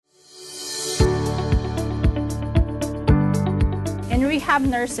rehab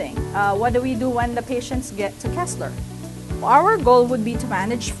nursing. What do we do when the patients get to Kessler? Our goal would be to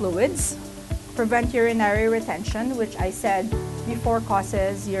manage fluids, prevent urinary retention, which I said before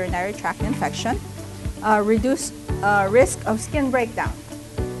causes urinary tract infection, reduce risk of skin breakdown.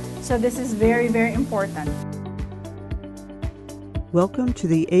 So this is very, very important. Welcome to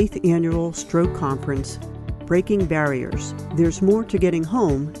the 8th Annual Stroke Conference, Breaking Barriers. There's more to getting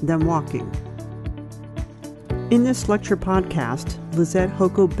home than walking. In this lecture podcast, Lizette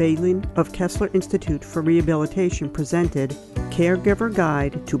Hoko-Bailin of Kessler Institute for Rehabilitation presented Caregiver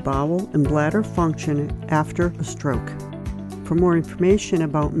Guide to Bowel and Bladder Function After a Stroke. For more information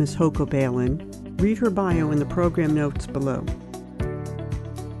about Ms. Hoko-Bailin, read her bio in the program notes below.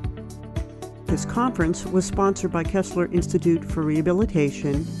 This conference was sponsored by Kessler Institute for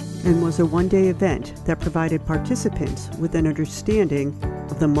Rehabilitation and was a one-day event that provided participants with an understanding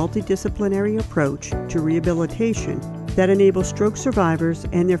of the multidisciplinary approach to rehabilitation that enables stroke survivors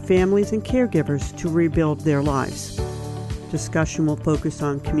and their families and caregivers to rebuild their lives. Discussion will focus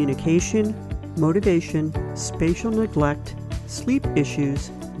on communication, motivation, spatial neglect, sleep issues,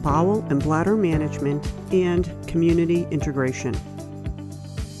 bowel and bladder management, and community integration.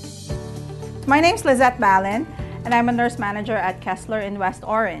 My name is Lizette Bailin, and I'm a nurse manager at Kessler in West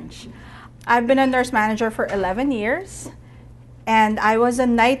Orange. I've been a nurse manager for 11 years, and I was a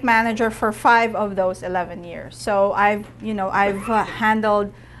night manager for 5 of those 11 years. So I've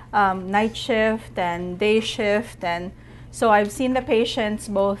handled night shift and day shift, and so I've seen the patients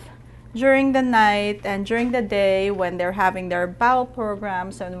both during the night and during the day when they're having their bowel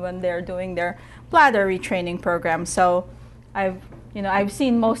programs and when they're doing their bladder retraining program. So I've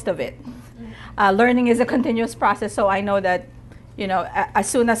seen most of it. Learning is a continuous process, so I know that, as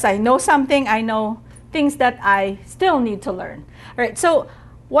soon as I know something, I know things that I still need to learn. All right, so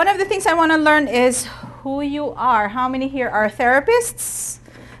one of the things I want to learn is who you are. How many here are therapists,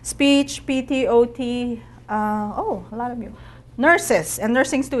 speech, PT, OT, a lot of you. Nurses and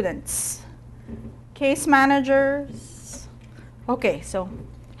nursing students, case managers. Okay, so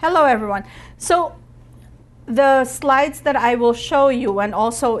hello everyone. So the slides that I will show you and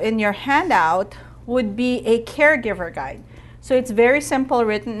also in your handout would be a caregiver guide. So it's very simple,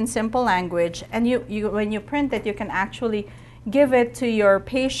 written in simple language, and when you print it, you can actually give it to your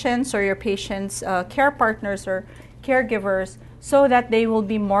patients or your patients' care partners or caregivers so that they will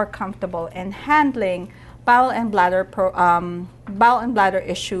be more comfortable in handling bowel and bladder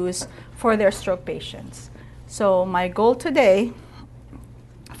issues for their stroke patients. So my goal today,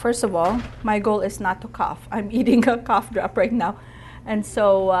 first of all, my goal is not to cough. I'm eating a cough drop right now. And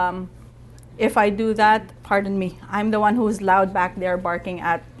so if I do that, pardon me, I'm the one who's loud back there barking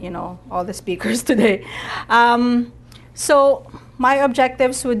at, all the speakers today. So my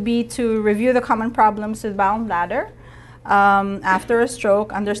objectives would be to review the common problems with bowel and bladder after a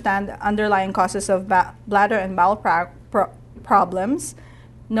stroke, understand the underlying causes of bladder and bowel problems,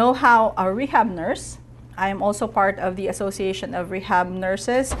 know how a rehab nurse. I am also part of the Association of Rehab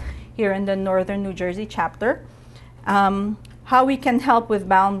Nurses here in the Northern New Jersey chapter. How we can help with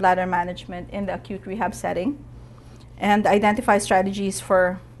bowel and bladder management in the acute rehab setting, and identify strategies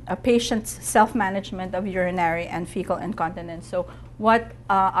for a patient's self-management of urinary and fecal incontinence. So what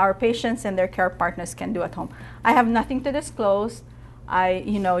our patients and their care partners can do at home. I have nothing to disclose.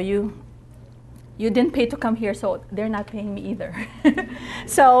 You didn't pay to come here, so they're not paying me either.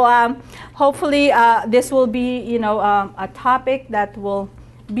 So hopefully this will be, a topic that will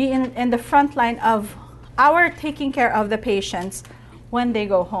be in the front line of our taking care of the patients when they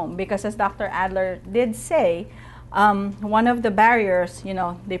go home. Because as Dr. Adler did say, one of the barriers,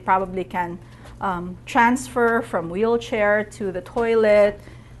 they probably can transfer from wheelchair to the toilet.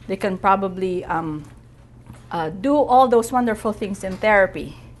 They can probably do all those wonderful things in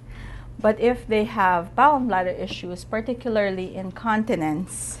therapy. But if they have bowel and bladder issues, particularly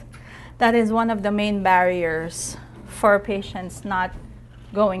incontinence, that is one of the main barriers for patients not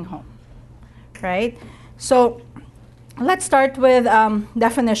going home, right? So let's start with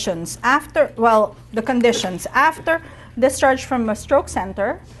definitions. The conditions. After discharge from a stroke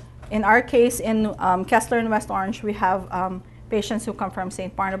center, in our case in Kessler in West Orange, we have patients who come from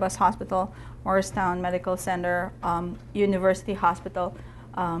St. Barnabas Hospital, Morristown Medical Center, University Hospital.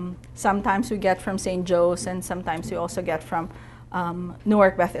 Sometimes we get from St. Joe's, and sometimes we also get from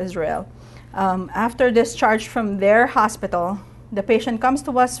Newark Beth Israel. After discharge from their hospital, the patient comes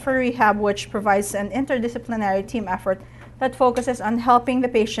to us for rehab, which provides an interdisciplinary team effort that focuses on helping the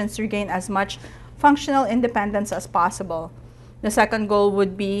patients regain as much functional independence as possible. The second goal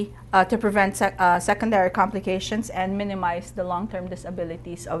would be to prevent secondary complications and minimize the long-term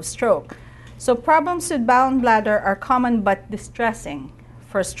disabilities of stroke. So problems with bowel and bladder are common but distressing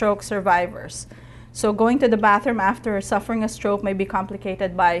for stroke survivors. So going to the bathroom after suffering a stroke may be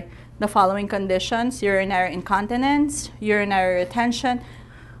complicated by the following conditions: urinary incontinence, urinary retention,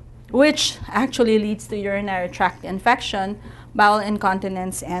 which actually leads to urinary tract infection, bowel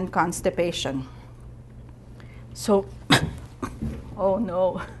incontinence, and constipation. So, oh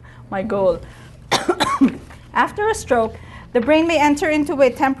no, my goal. After a stroke, the brain may enter into a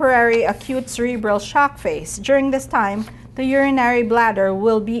temporary acute cerebral shock phase. During this time, the urinary bladder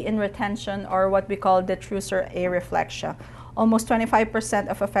will be in retention, or what we call detrusor areflexia. Almost 25%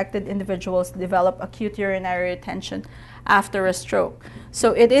 of affected individuals develop acute urinary retention after a stroke.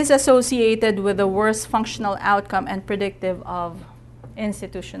 So it is associated with a worse functional outcome and predictive of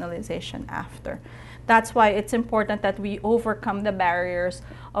institutionalization after. That's why it's important that we overcome the barriers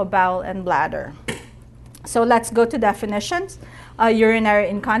of bowel and bladder. So let's go to definitions. Urinary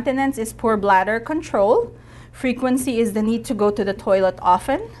incontinence is poor bladder control. Frequency is the need to go to the toilet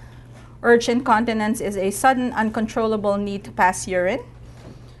often. Urge incontinence is a sudden, uncontrollable need to pass urine,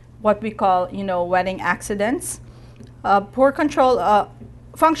 what we call, wedding accidents. Poor control,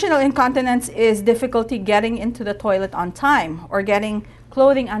 functional incontinence is difficulty getting into the toilet on time or getting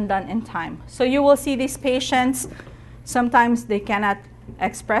clothing undone in time. So you will see these patients, sometimes they cannot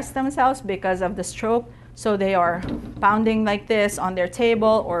express themselves because of the stroke, so they are pounding like this on their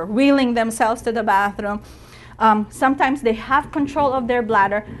table or wheeling themselves to the bathroom. Sometimes they have control of their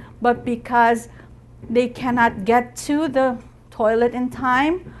bladder, but because they cannot get to the toilet in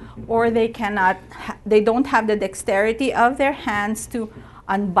time, or they don't have the dexterity of their hands to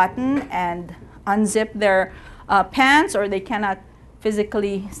unbutton and unzip their pants, or they cannot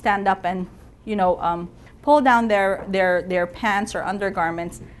physically stand up and pull down their pants or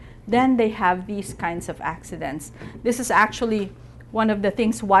undergarments, then they have these kinds of accidents. This is actually one of the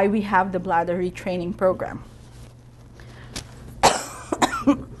things why we have the bladder retraining program.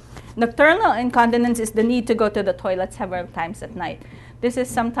 Nocturnal incontinence is the need to go to the toilet several times at night. This is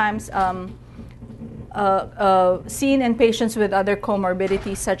sometimes seen in patients with other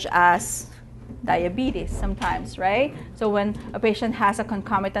comorbidities such as diabetes sometimes, right? So when a patient has a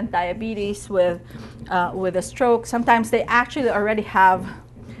concomitant diabetes with a stroke, sometimes they actually already have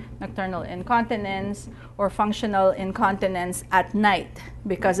nocturnal incontinence or functional incontinence at night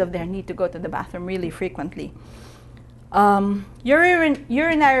because of their need to go to the bathroom really frequently.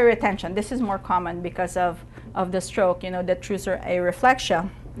 Urinary retention, this is more common because of the stroke, detrusor areflexia.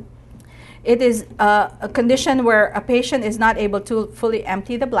 It is a condition where a patient is not able to fully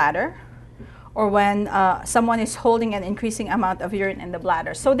empty the bladder, or when someone is holding an increasing amount of urine in the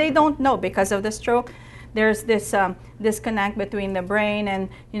bladder. So they don't know because of the stroke. There's this disconnect between the brain and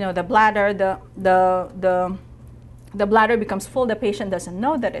the bladder. The bladder becomes full. The patient doesn't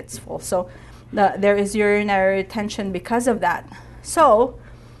know that it's full. So there is urinary retention because of that. So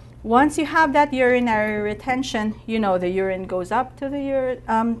once you have that urinary retention, the urine goes up to the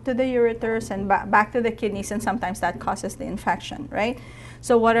ureters and back to the kidneys, and sometimes that causes the infection, right?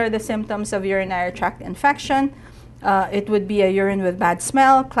 So what are the symptoms of urinary tract infection? It would be a urine with bad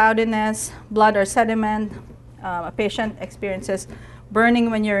smell, cloudiness, blood or sediment. A patient experiences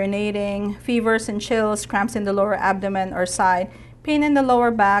burning when urinating, fevers and chills, cramps in the lower abdomen or side, pain in the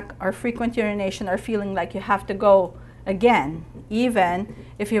lower back, or frequent urination, or feeling like you have to go again, even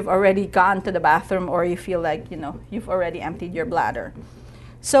if you've already gone to the bathroom or you feel like you've already emptied your bladder.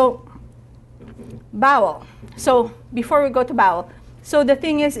 So bowel. So before we go to bowel, so the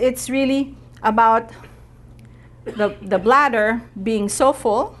thing is, it's really about the bladder being so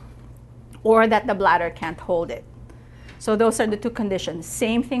full or that the bladder can't hold it. So those are the two conditions.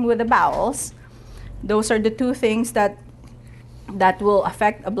 Same thing with the bowels. Those are the two things that will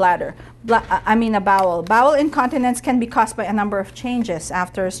affect a bladder. A bowel. Bowel incontinence can be caused by a number of changes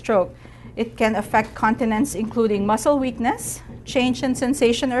after a stroke. It can affect continence, including muscle weakness, change in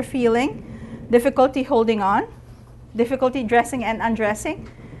sensation or feeling, difficulty holding on, difficulty dressing and undressing,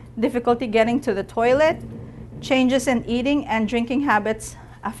 difficulty getting to the toilet, changes in eating and drinking habits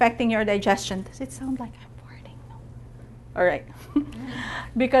affecting your digestion. Does it sound like I'm farting? No. All right.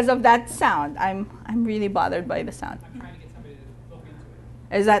 Because of that sound, I'm really bothered by the sound. I'm trying to get somebody to look into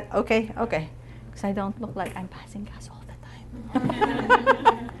it. Is that okay? Okay. Because I don't look like I'm passing gas all the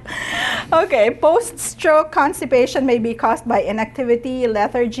time. Okay. Post-stroke constipation may be caused by inactivity,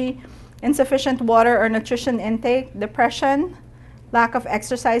 lethargy, insufficient water or nutrition intake, depression, lack of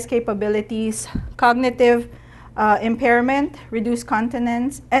exercise capabilities, cognitive impairment, reduced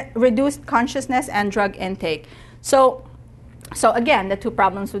consciousness, and drug intake. So So again, the two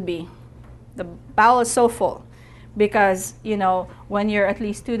problems would be the bowel is so full because, you know, when you're at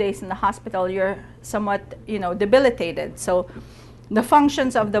least 2 days in the hospital, you're somewhat, you know, debilitated. So the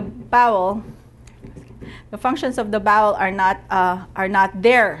functions of the bowel are not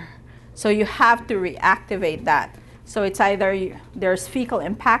there. So you have to reactivate that. So it's either there's fecal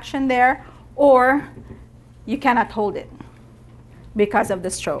impaction there or you cannot hold it because of the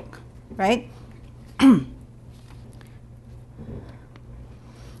stroke, right?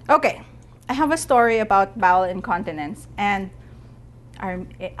 Okay, I have a story about bowel incontinence, and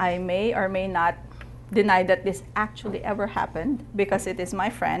I may or may not deny that this actually ever happened because it is my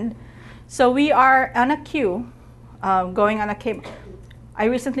friend. So we are on a queue, going on a cable. I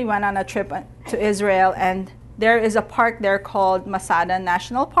recently went on a trip to Israel, and there is a park there called Masada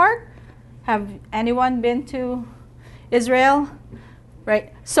National Park. Have anyone been to Israel?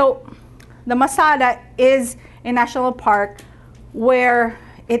 Right. So the Masada is a national park where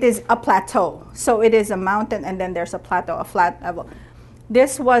it is a plateau. So it is a mountain and then there's a plateau, a flat level.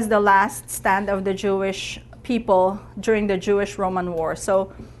 This was the last stand of the Jewish people during the Jewish-Roman War.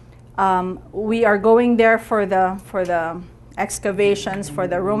 So we are going there for the excavations, for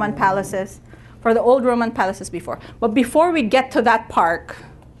the Roman palaces, for the old Roman palaces before. But before we get to that park,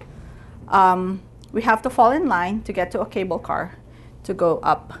 we have to fall in line to get to a cable car to go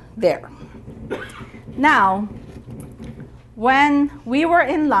up there. Now, when we were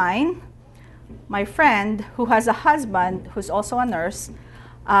in line, my friend, who has a husband who's also a nurse,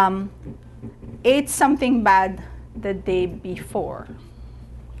 ate something bad the day before.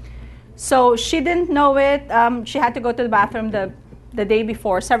 So she didn't know it. She had to go to the bathroom the day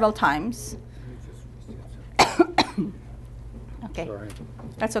before several times. Okay, Sorry.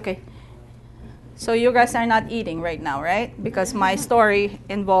 that's okay. So you guys are not eating right now, right? Because my story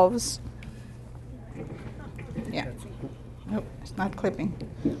involves, yeah. Nope, it's not clipping.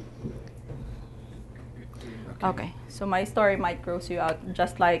 Okay, so my story might gross you out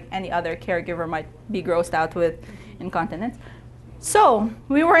just like any other caregiver might be grossed out with incontinence. So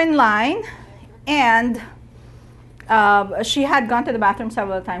we were in line, and she had gone to the bathroom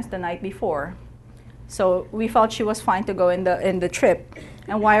several times the night before. So we felt she was fine to go in the trip.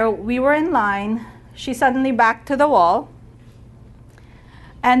 And while we were in line, she suddenly backed to the wall.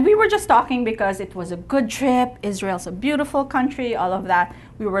 And we were just talking because it was a good trip. Israel's a beautiful country, all of that.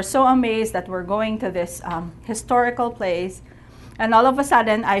 We were so amazed that we're going to this historical place. And all of a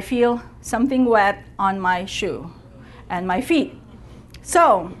sudden, I feel something wet on my shoe and my feet.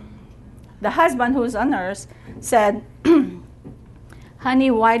 So the husband, who's a nurse, said,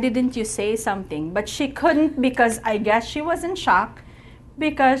 honey, why didn't you say something? But she couldn't because I guess she was in shock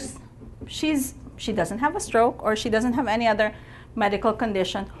because she doesn't have a stroke or she doesn't have any other medical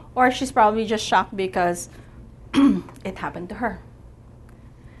condition, or she's probably just shocked because it happened to her.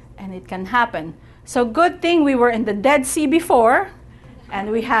 And it can happen. So good thing we were in the Dead Sea before,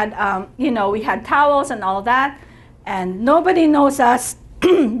 and we had, we had towels and all that, and nobody knows us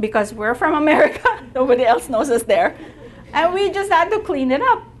because we're from America. Nobody else knows us there. And we just had to clean it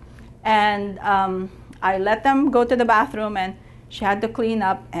up. And I let them go to the bathroom, and she had to clean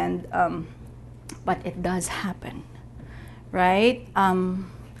up, and but it does happen, right?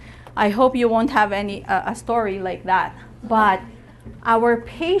 I hope you won't have a story like that. But our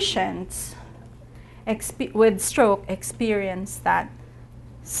patients with stroke experience that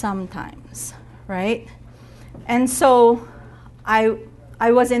sometimes, right? And so I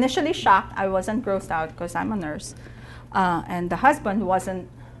was initially shocked. I wasn't grossed out because I'm a nurse. And the husband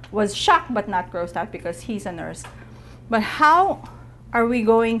was shocked but not grossed out because he's a nurse. But how are we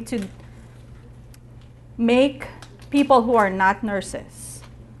going to make people who are not nurses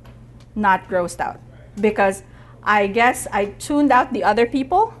not grossed out? Because I guess I tuned out the other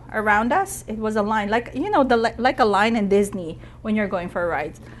people around us. It was a line, like like a line in Disney when you're going for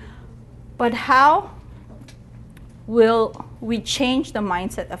rides. But how will we change the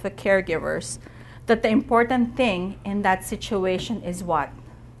mindset of the caregivers that the important thing in that situation is what?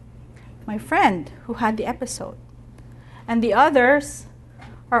 My friend who had the episode. And the others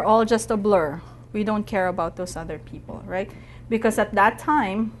are all just a blur. We don't care about those other people, right? Because at that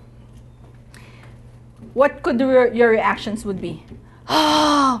time, what could your reactions would be?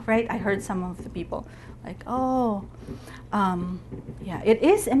 Oh, right? I heard some of the people like, oh, yeah, it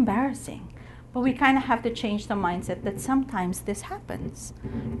is embarrassing. But we kind of have to change the mindset that sometimes this happens,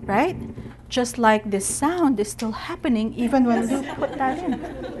 right? Just like this sound is still happening even when you put that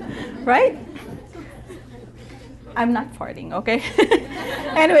in, right? I'm not farting, okay?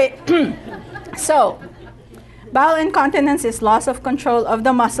 Anyway, so bowel incontinence is loss of control of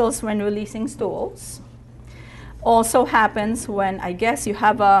the muscles when releasing stools. Also happens when, I guess, you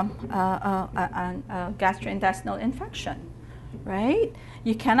have a gastrointestinal infection, right?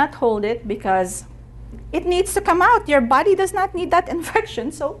 You cannot hold it because it needs to come out. Your body does not need that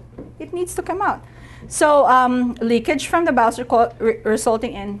infection, so it needs to come out. So leakage from the bowels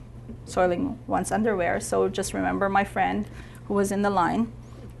resulting in soiling one's underwear. So just remember my friend who was in the line.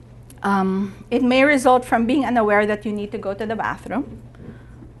 It may result from being unaware that you need to go to the bathroom,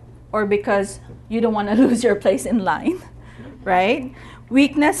 or because you don't want to lose your place in line, right?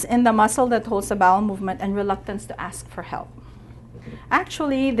 Weakness in the muscle that holds the bowel movement and reluctance to ask for help.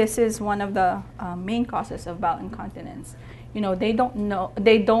 Actually, this is one of the main causes of bowel incontinence. You know, they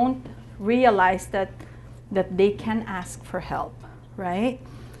don't realize that they can ask for help, right?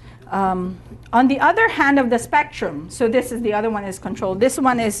 On the other hand of the spectrum, so this is the other one is control. This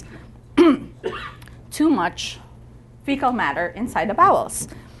one is too much fecal matter inside the bowels.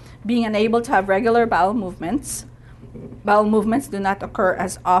 Being unable to have regular bowel movements. Bowel movements do not occur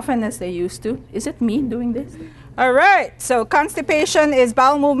as often as they used to. Is it me doing this? All right, so constipation is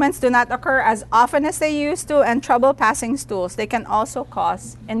bowel movements do not occur as often as they used to, and trouble passing stools. They can also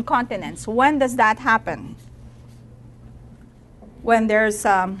cause incontinence. When does that happen? When there's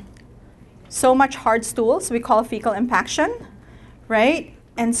so much hard stools, we call fecal impaction, right?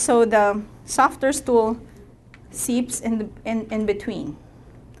 And so the softer stool seeps in between.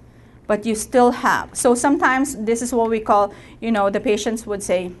 But you still have. So sometimes this is what we call, you know, the patients would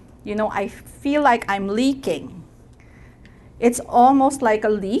say, you know, I feel like I'm leaking. It's almost like a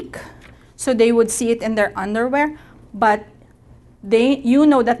leak. So they would see it in their underwear, but you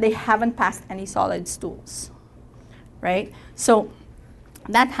know that they haven't passed any solid stools, right? So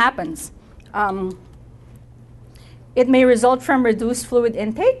that happens. It may result from reduced fluid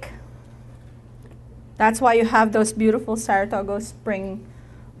intake. That's why you have those beautiful Saratoga spring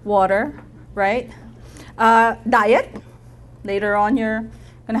water, right? Diet. Later on, you're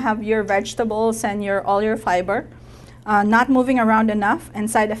going to have your vegetables and all your fiber. Not moving around enough, and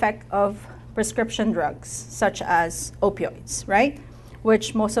side effect of prescription drugs, such as opioids, right?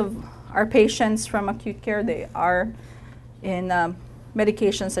 Which most of our patients from acute care, they are in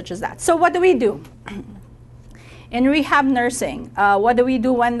medications such as that. So what do we do? In rehab nursing, what do we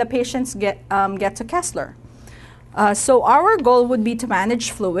do when the patients get to Kessler? So our goal would be to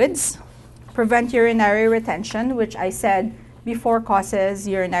manage fluids, prevent urinary retention, which I said before causes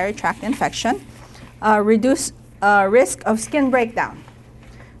urinary tract infection, reduce risk of skin breakdown.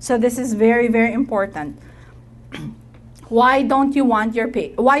 So this is very, very important. Why do you want your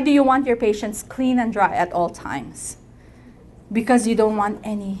patients clean and dry at all times? Because you don't want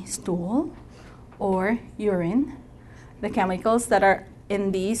any stool or urine, the chemicals that are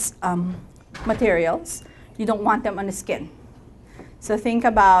in these materials. You don't want them on the skin. So think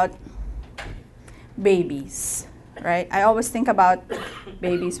about babies, right? I always think about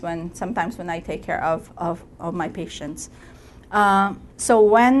babies sometimes when I take care of my patients. So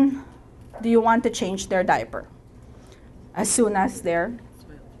when do you want to change their diaper? As soon as they're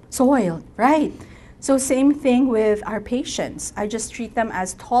soiled, right? So same thing with our patients. I just treat them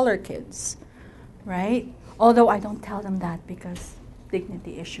as taller kids, right? Although I don't tell them that because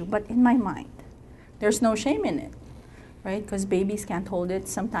dignity issue, but in my mind, there's no shame in it, right? Because babies can't hold it.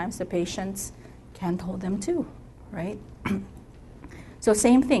 Sometimes the patients can't hold them too, right? So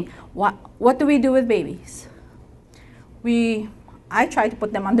same thing. What do we do with babies? I try to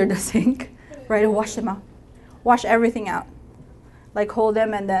put them under the sink, right? Wash them out. Wash everything out. Like hold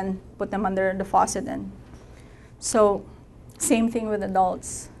them and then put them under the faucet. And so same thing with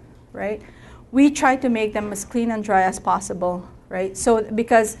adults, right? We try to make them as clean and dry as possible, right? So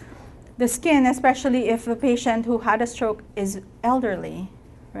because the skin, especially if a patient who had a stroke is elderly,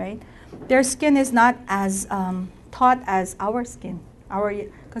 right? Their skin is not as taut as our skin,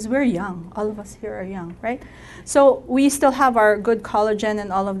 because we're young. All of us here are young, right? So we still have our good collagen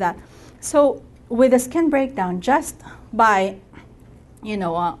and all of that. So with a skin breakdown, just by, you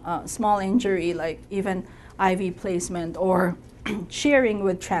know, a small injury like even IV placement or shearing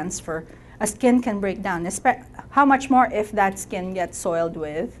with transfer, a skin can break down. How much more if that skin gets soiled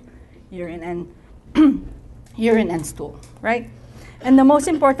with urine and urine and stool, right? And the most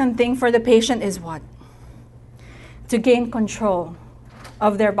important thing for the patient is what? To gain control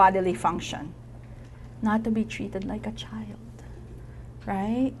of their bodily function, not to be treated like a child,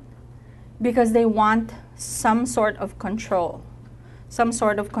 right? Because they want some sort of control,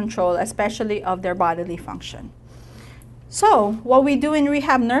 especially of their bodily function. So what we do in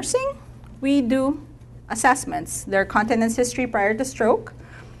rehab nursing, we do assessments, their continence history prior to stroke,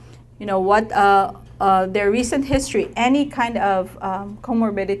 you know, what their recent history, any kind of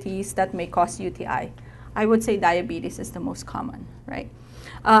comorbidities that may cause UTI. I would say diabetes is the most common, right?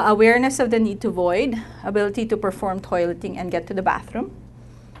 Awareness of the need to void, ability to perform toileting and get to the bathroom.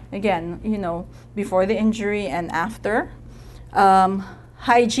 Again, before the injury and after.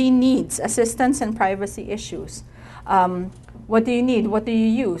 Hygiene needs, assistance and privacy issues. What do you need? What do you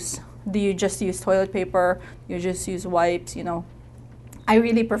use? Do you just use toilet paper? You just use wipes? I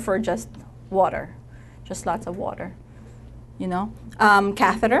really prefer just water, just lots of water.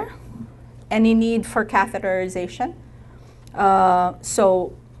 Catheter, any need for catheterization.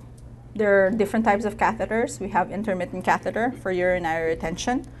 So there are different types of catheters. We have intermittent catheter for urinary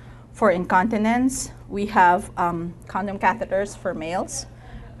retention. For incontinence, we have condom catheters for males,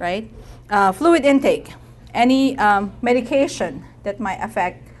 right? Fluid intake, any medication that might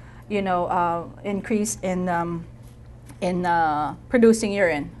affect, increase in producing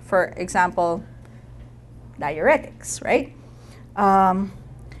urine. For example, diuretics, right?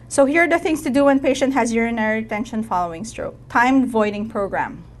 So here are the things to do when patient has urinary retention following stroke. Timed voiding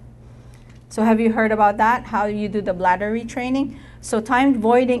program. So have you heard about that? How you do the bladder retraining? So timed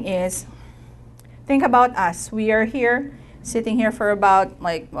voiding is, think about us. We are here, sitting here for about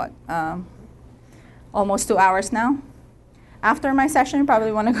almost 2 hours now. After my session, you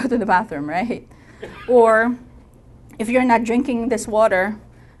probably want to go to the bathroom, right? Or if you're not drinking this water,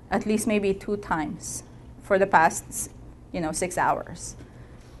 at least maybe 2 times for the past 6 hours.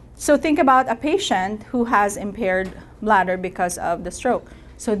 So think about a patient who has impaired bladder because of the stroke.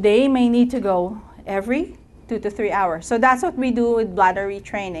 So they may need to go every 2 to 3 hours. So that's what we do with bladder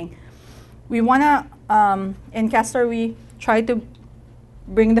retraining. We want to, in Kessler, we try to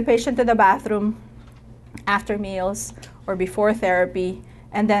bring the patient to the bathroom after meals or before therapy,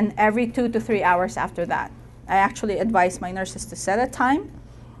 and then every 2 to 3 hours after that. I actually advise my nurses to set a time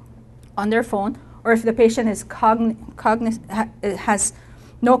on their phone, or if the patient is has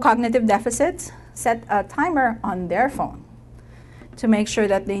no cognitive deficits, set a timer on their phone to make sure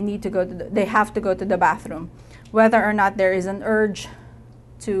that they have to go to the bathroom, whether or not there is an urge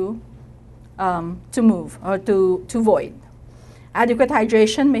to move or to void. Adequate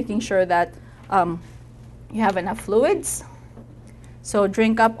hydration, making sure that you have enough fluids. So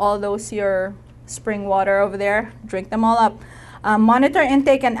drink up all those your spring water over there. Drink them all up. Monitor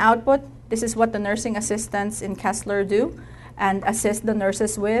intake and output. This is what the nursing assistants in Kessler do and assist the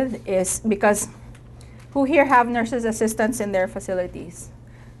nurses with, is because who here have nurses assistants in their facilities?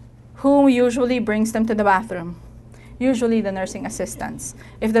 Who usually brings them to the bathroom? Usually the nursing assistants.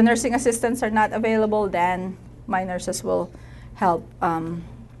 If the nursing assistants are not available, then my nurses will help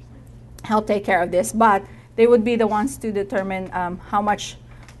take care of this. But they would be the ones to determine how much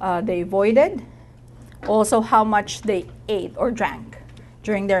they voided, also how much they ate or drank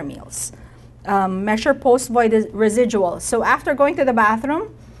during their meals. Measure post-void residual. So after going to the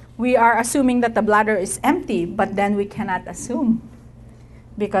bathroom, we are assuming that the bladder is empty, but then we cannot assume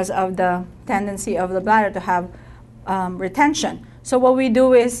because of the tendency of the bladder to have retention. So what we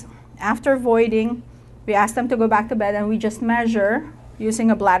do is, after voiding, we ask them to go back to bed and we just measure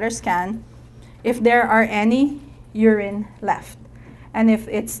using a bladder scan if there are any urine left. And if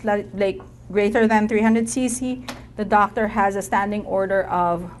it's like greater than 300 cc, the doctor has a standing order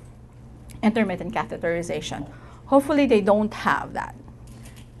of intermittent catheterization. Hopefully they don't have that.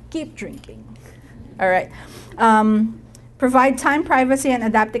 Keep drinking. All right. Provide time, privacy, and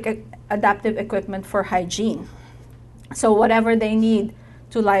adaptive equipment for hygiene. So whatever they need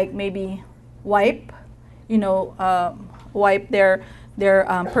to maybe wipe, wipe their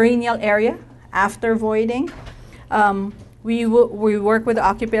perineal area after voiding. We work with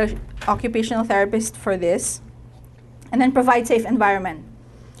the occupational therapist for this. And then provide safe environment.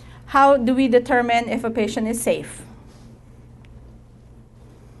 How do we determine if a patient is safe?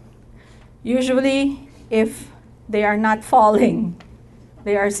 Usually, if they are not falling,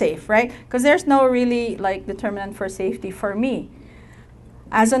 they are safe, right? Because there's no really determinant for safety for me.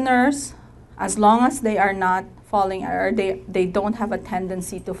 As a nurse, as long as they are not falling or they don't have a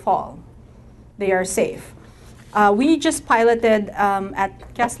tendency to fall, they are safe. We just piloted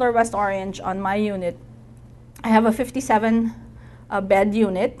at Kessler West Orange on my unit. I have a 57 bed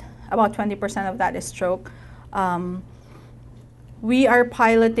unit. About 20% of that is stroke. We are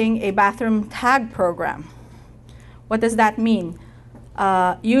piloting a bathroom tag program. What does that mean?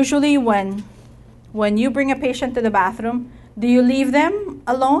 Usually when you bring a patient to the bathroom, do you leave them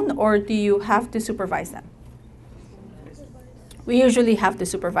alone or do you have to supervise them? We usually have to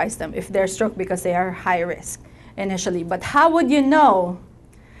supervise them if they're stroke because they are high risk initially. But how would you know?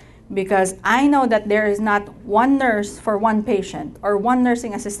 Because I know that there is not one nurse for one patient or one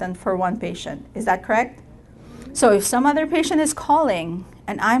nursing assistant for one patient. Is that correct? So if some other patient is calling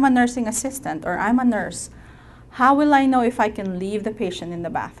and I'm a nursing assistant or I'm a nurse, how will I know if I can leave the patient in the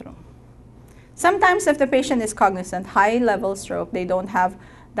bathroom? Sometimes if the patient is cognizant, high-level stroke, they don't have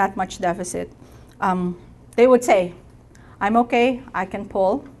that much deficit, they would say, I'm okay, I can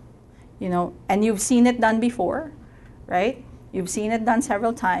pull, and you've seen it done before, right? You've seen it done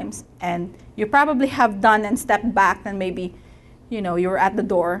several times, and you probably have done and stepped back, and maybe, you were at the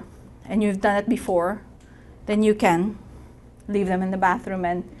door, and you've done it before, then you can leave them in the bathroom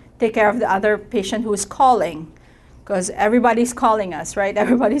and take care of the other patient who is calling, because everybody's calling us, right?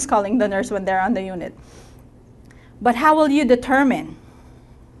 Everybody's calling the nurse when they're on the unit. But how will you determine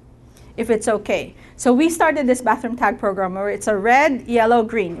if it's okay? So we started this bathroom tag program where it's a red, yellow,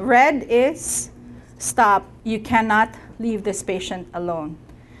 green. Red is stop. You cannot leave this patient alone.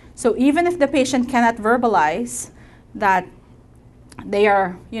 So even if the patient cannot verbalize that they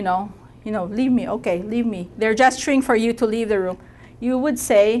are, leave me, okay, leave me. They're gesturing for you to leave the room. You would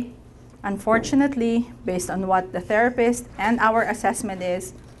say, unfortunately, based on what the therapist and our assessment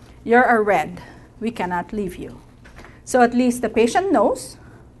is, you're a red. We cannot leave you. So at least the patient knows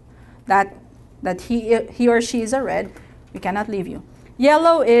that he or she is a red. We cannot leave you.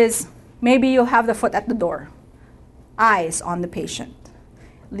 Yellow is maybe you have the foot at the door, eyes on the patient.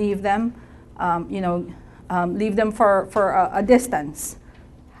 Leave them, leave them for a distance,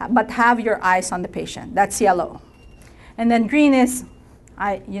 but have your eyes on the patient. That's yellow. And then green is,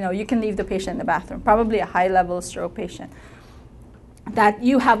 you can leave the patient in the bathroom, probably a high-level stroke patient that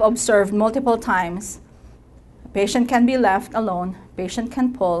you have observed multiple times. The patient can be left alone. Patient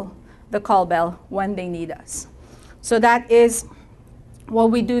can pull the call bell when they need us. So that is what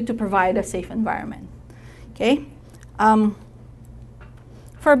we do to provide a safe environment. Okay.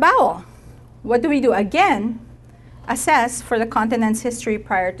 For bowel, what do we do? Again, assess for the continence history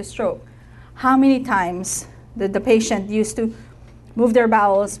prior to stroke. How many times did the patient used to move their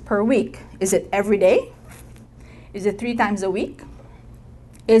bowels per week? Is it every day? Is it 3 times a week?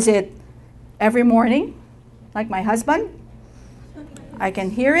 Is it every morning, like my husband? I can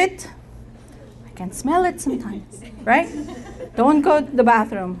hear it. I can smell it sometimes, right? Don't go to the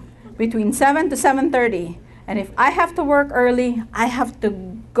bathroom between 7 to 7:30. And if I have to work early, I have to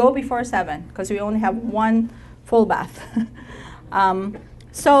go before 7 because we only have 1 full bath.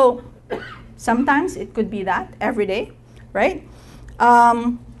 So sometimes it could be that every day, right?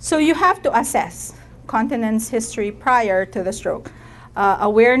 So you have to assess continence history prior to the stroke.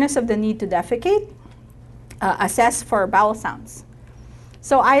 Awareness of the need to defecate. Assess for bowel sounds.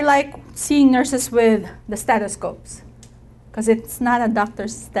 So I like seeing nurses with the stethoscopes because it's not a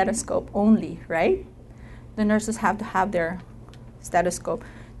doctor's stethoscope only, right? The nurses have to have their stethoscope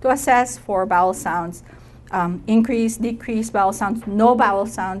to assess for bowel sounds. Increase, decrease bowel sounds, no bowel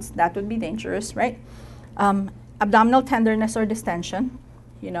sounds, that would be dangerous, right? Abdominal tenderness or distension,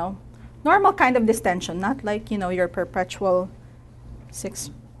 normal kind of distension, not like, your perpetual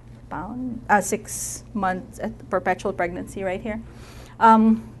 6 months perpetual pregnancy right here.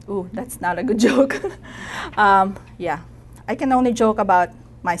 Ooh, that's not a good joke. Yeah, I can only joke about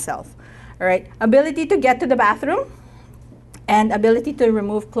myself. All right, ability to get to the bathroom and ability to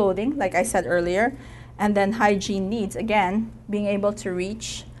remove clothing, like I said earlier, and then hygiene needs, again, being able to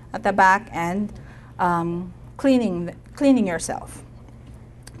reach at the back and cleaning yourself.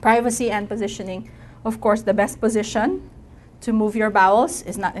 Privacy and positioning. Of course, the best position to move your bowels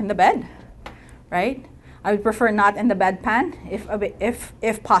is not in the bed, right? I would prefer not in the bedpan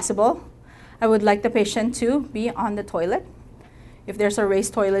if possible. I would like the patient to be on the toilet. If there's a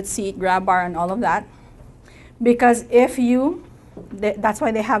raised toilet seat, grab bar, and all of that. Because that's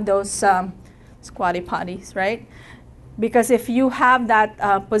why they have those squatty potties, right? Because if you have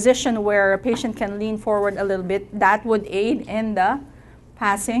that position where a patient can lean forward a little bit, that would aid in the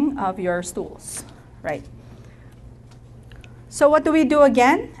passing of your stools, right? So what do we do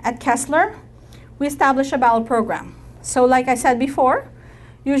again at Kessler? We establish a bowel program. So like I said before,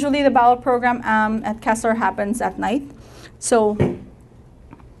 usually the bowel program at Kessler happens at night. So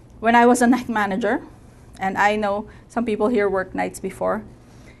when I was a night manager, and I know some people here worked nights before,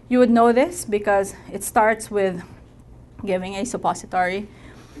 you would know this because it starts with giving a suppository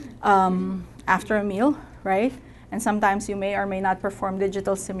after a meal, right? And sometimes you may or may not perform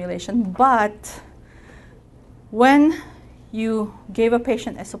digital stimulation, but when you gave a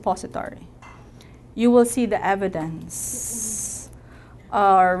patient a suppository, you will see the evidence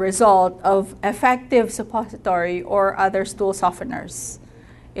or result of effective suppository or other stool softeners.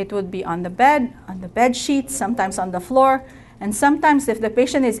 It would be on the bed sheets, sometimes on the floor, and sometimes if the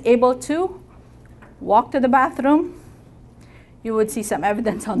patient is able to walk to the bathroom, you would see some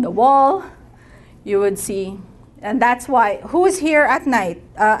evidence on the wall. You would see And that's why, who's here at night?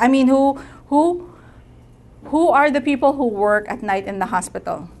 Who are the people who work at night in the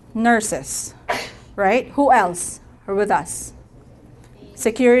hospital? Nurses, right? Who else are with us?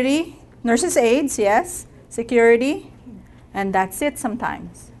 Security, nurses' aides, yes. Security, and that's it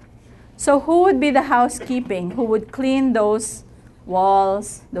sometimes. So who would be the housekeeping? Who would clean those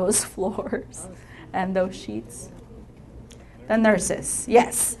walls, those floors, and those sheets? The nurses,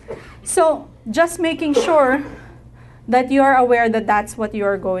 yes. So just making sure that you are aware that that's what you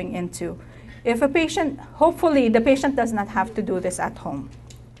are going into. If a patient, hopefully the patient does not have to do this at home.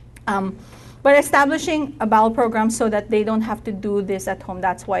 But establishing a bowel program so that they don't have to do this at home,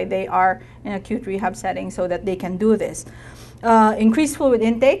 that's why they are in acute rehab setting, so that they can do this. Increased fluid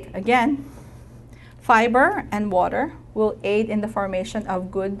intake, again, fiber and water will aid in the formation of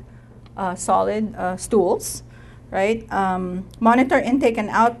good solid stools, right? Monitor intake and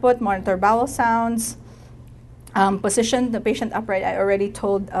output, monitor bowel sounds, position the patient upright. I already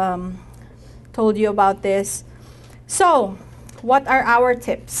told you about this. So, what are our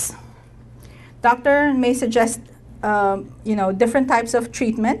tips? Doctor may suggest different types of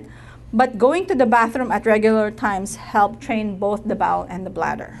treatment, but going to the bathroom at regular times help train both the bowel and the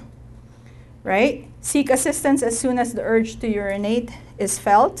bladder, right? Seek assistance as soon as the urge to urinate is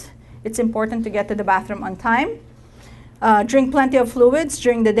felt. It's important to get to the bathroom on time. Drink plenty of fluids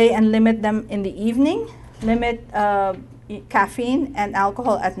during the day and limit them in the evening. Limit caffeine and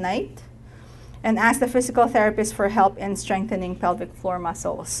alcohol at night. And ask the physical therapist for help in strengthening pelvic floor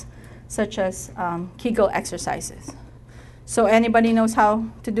muscles, such as Kegel exercises. So anybody knows how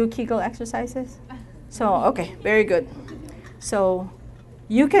to do Kegel exercises? So, okay, very good. So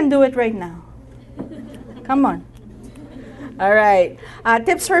you can do it right now. Come on. All right.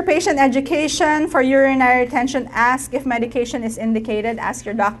 Tips for patient education. For urinary retention, ask if medication is indicated. Ask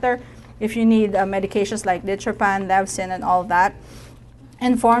your doctor if you need medications like Ditropan, Levsin, and all that.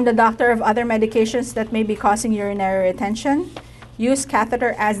 Inform the doctor of other medications that may be causing urinary retention. Use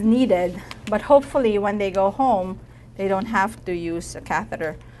catheter as needed, but hopefully when they go home, they don't have to use a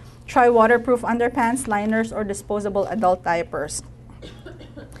catheter. Try waterproof underpants, liners, or disposable adult diapers.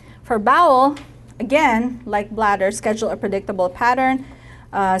 For bowel, again, like bladder, schedule a predictable pattern,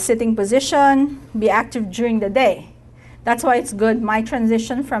 sitting position, be active during the day. That's why it's good. My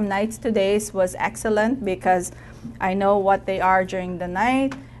transition from nights to days was excellent because I know what they are during the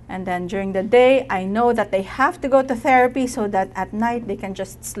night, and then during the day, I know that they have to go to therapy so that at night they can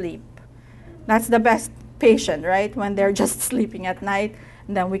just sleep. That's the best patient, right? When they're just sleeping at night,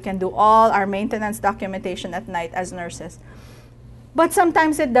 and then we can do all our maintenance documentation at night as nurses. But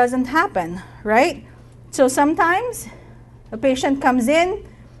sometimes it doesn't happen, right? So sometimes a patient comes in,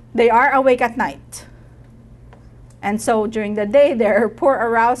 they are awake at night. And so during the day, they're poor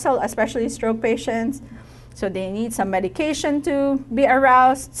arousal, especially stroke patients. So they need some medication to be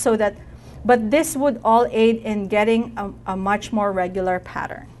aroused so that, but this would all aid in getting a much more regular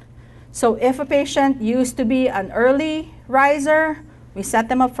pattern. So if a patient used to be an early riser, we set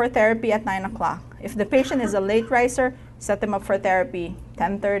them up for therapy at 9 o'clock. If the patient is a late riser, set them up for therapy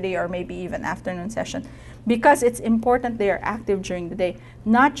 10:30 or maybe even afternoon session, because it's important they are active during the day,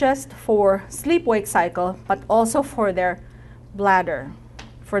 not just for sleep-wake cycle, but also for their bladder,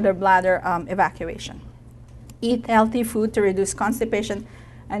 evacuation. Eat healthy food to reduce constipation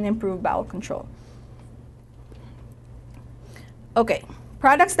and improve bowel control. Okay,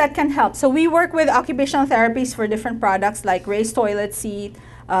 products that can help. So we work with occupational therapies for different products like raised toilet seat,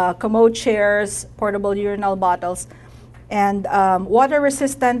 commode chairs, portable urinal bottles, and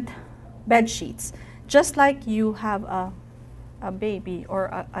water-resistant bed sheets. Just like you have a baby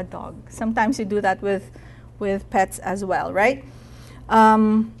or a dog. Sometimes you do that with pets as well, right?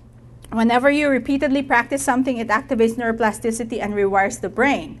 Whenever you repeatedly practice something, it activates neuroplasticity and rewires the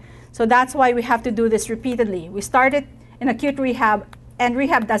brain. So that's why we have to do this repeatedly. We started in acute rehab, and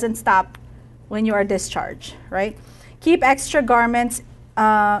rehab doesn't stop when you are discharged, right? Keep extra garments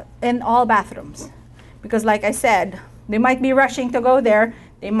in all bathrooms. Because like I said, they might be rushing to go there.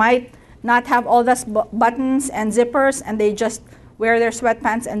 They might not have all the buttons and zippers, and they just wear their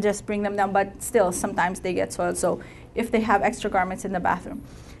sweatpants and just bring them down. But still, sometimes they get soiled. So if they have extra garments in the bathroom.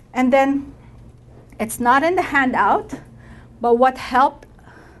 And then, it's not in the handout, but what helped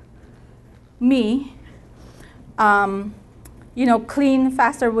me, clean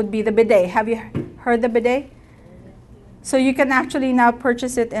faster would be the bidet. Have you heard the bidet? So you can actually now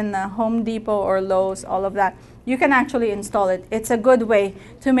purchase it in Home Depot or Lowe's, all of that. You can actually install it. It's a good way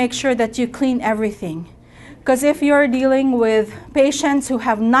to make sure that you clean everything. Because if you're dealing with patients who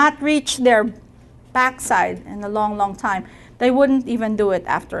have not reached their backside in a long, long time, they wouldn't even do it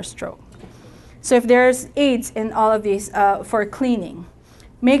after a stroke. So if there's aids in all of these for cleaning,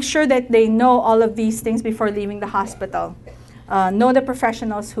 make sure that they know all of these things before leaving the hospital. Know the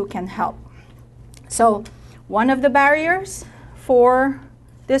professionals who can help. So one of the barriers for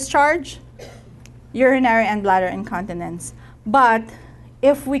discharge, urinary and bladder incontinence. But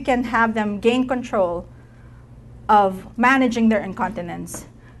if we can have them gain control of managing their incontinence.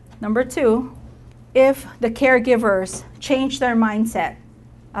 Number two, if the caregivers change their mindset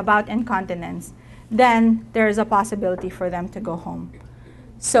about incontinence, then there is a possibility for them to go home.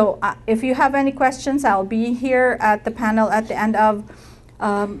 So if you have any questions, I'll be here at the panel at the end of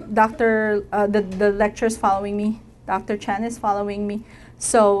the lectures following me. Dr. Chen is following me.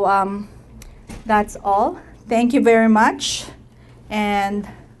 So that's all. Thank you very much, and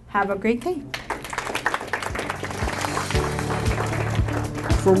have a great day.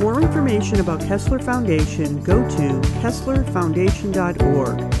 For more information about Kessler Foundation, go to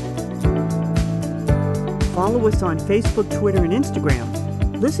kesslerfoundation.org. Follow us on Facebook, Twitter, and Instagram.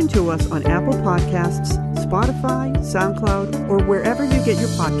 Listen to us on Apple Podcasts, Spotify, SoundCloud, or wherever you get your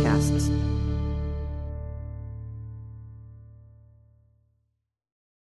podcasts.